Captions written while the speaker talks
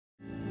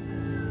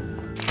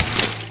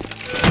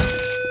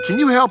Can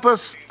you help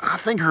us? I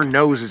think her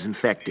nose is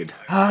infected.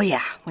 Oh,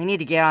 yeah. We need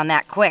to get on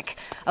that quick.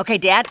 Okay,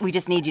 Dad, we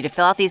just need you to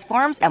fill out these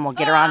forms and we'll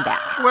get her on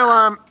back. Well,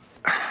 I'm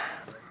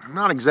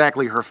not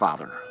exactly her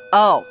father.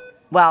 Oh,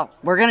 well,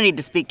 we're gonna need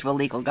to speak to a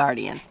legal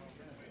guardian.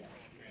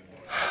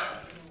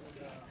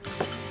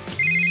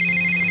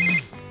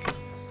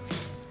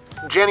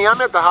 Jenny, I'm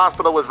at the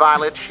hospital with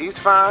Violet. She's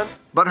fine,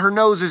 but her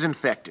nose is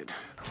infected.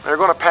 They're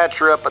gonna patch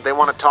her up, but they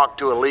want to talk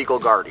to a legal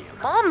guardian.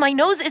 Mom, my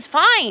nose is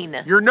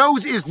fine. Your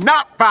nose is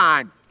not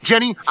fine.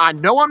 Jenny, I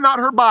know I'm not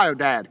her bio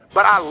dad,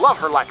 but I love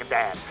her like a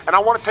dad, and I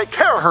want to take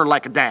care of her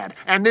like a dad.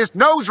 And this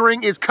nose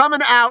ring is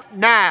coming out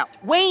now.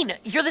 Wayne,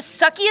 you're the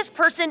suckiest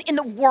person in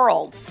the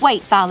world.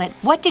 Wait, Violet,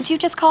 what did you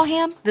just call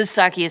him? The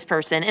suckiest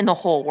person in the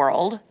whole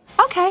world.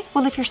 Okay,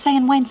 well, if you're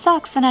saying Wayne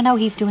sucks, then I know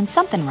he's doing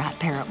something right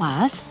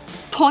parent-wise.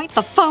 Point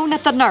the phone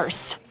at the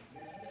nurse.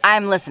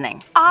 I'm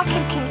listening. I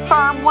can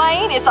confirm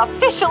Wayne is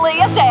officially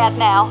a dad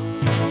now.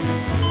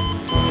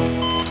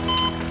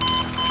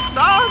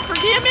 Oh,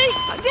 forgive me.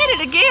 I did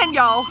it again,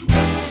 y'all.